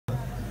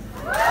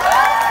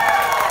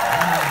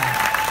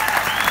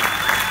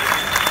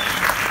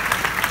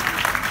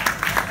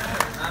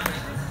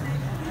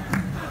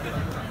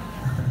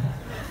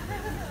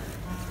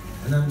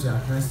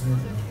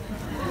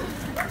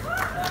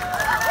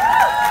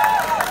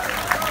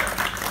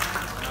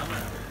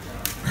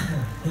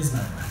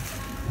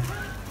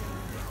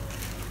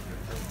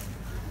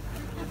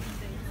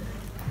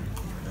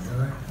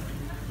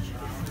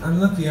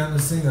lucky I'm the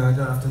singer, I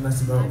don't have to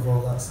mess about with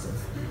all that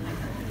stuff.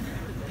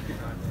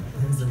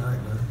 Here's the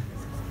nightmare.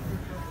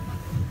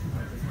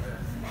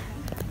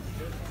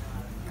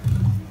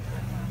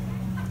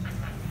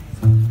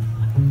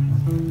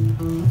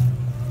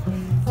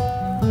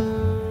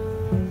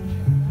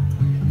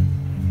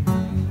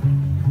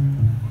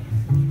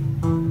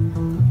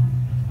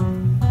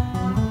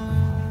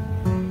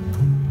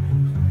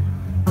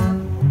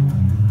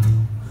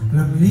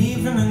 I'm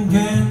leaving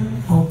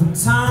again, hoping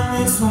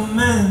time is for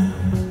men.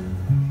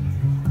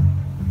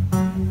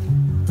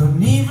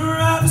 Don't even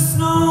ever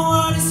know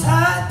what is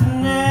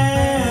happening.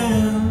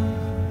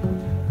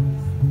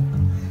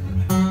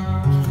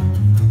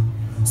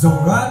 It's the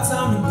right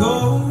time to go,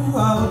 I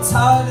will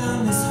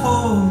tighten this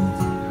hold.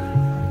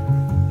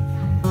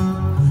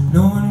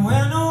 Knowing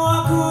when I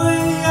walk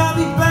away, I'll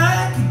be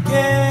back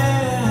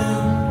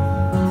again.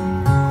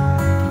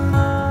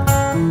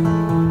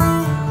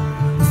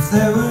 If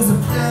there was a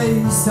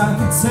place I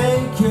could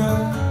take you,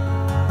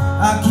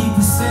 I'd keep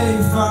you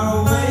safe, far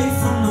away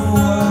from the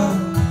world.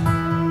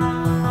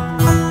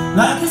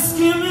 Like a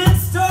skimming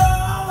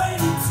star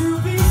waiting to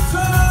be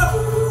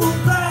thrown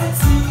back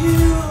to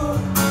you.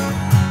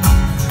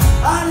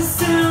 I just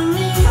send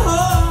me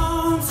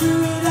home to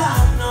it, I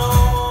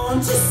know.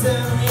 Just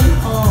send me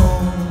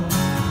home.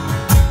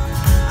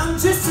 I'm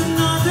just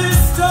another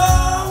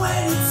star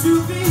waiting to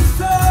be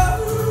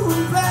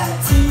thrown back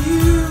to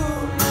you.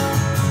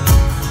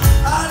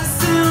 I just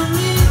send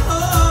me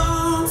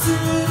home to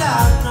it, I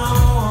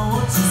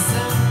know. Just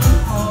send me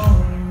home.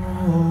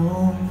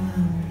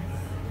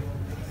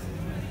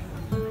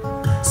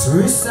 So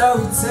risks that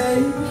we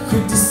take,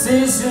 good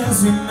decisions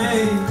we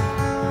made.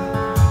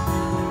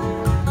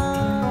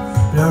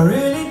 But I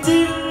really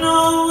didn't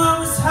know what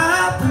was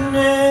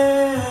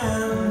happening.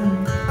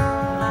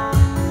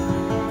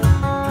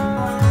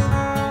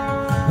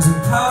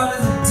 Wasn't part of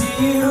the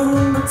deal,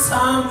 but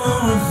time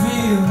will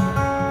reveal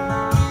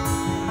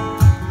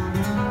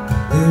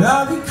that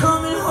I'll be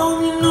coming home,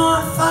 you know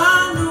I'll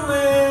find a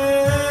way.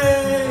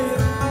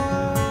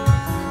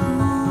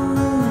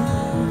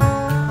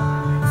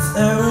 If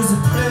there was a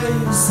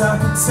place I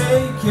could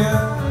take you,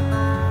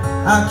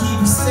 I'll keep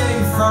you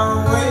safe, far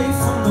away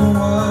from the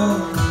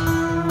world.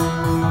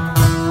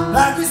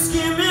 Like a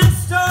skimming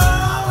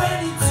star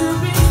waiting to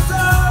be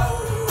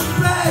thrown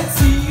back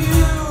to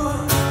you.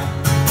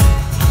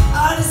 I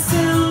just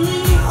send me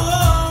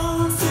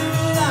home to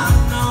it, I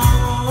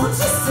know.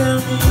 Just send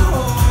me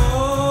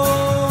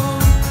home.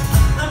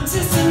 I'm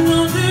just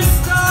another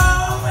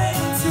star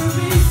waiting to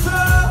be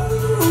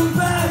thrown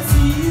back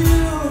to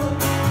you.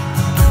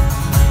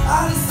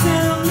 I just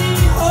send me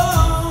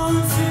home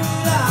to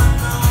it, I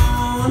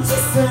know.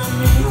 Just send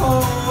me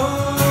home.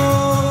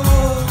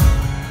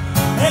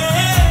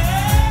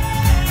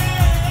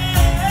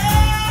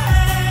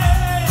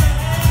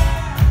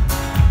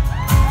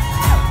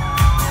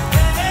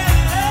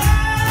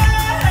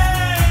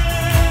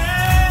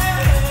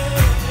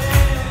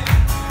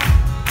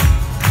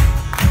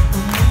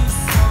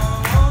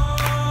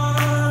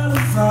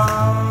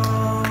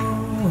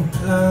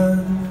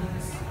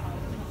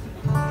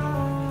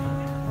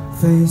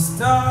 Face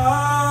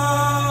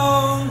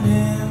down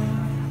in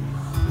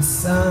the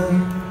sun,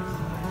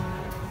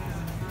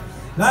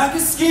 like a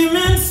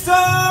skimming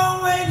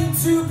star waiting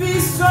to be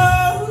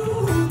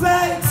thrown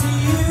back to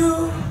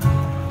you.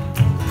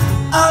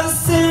 I'll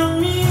just send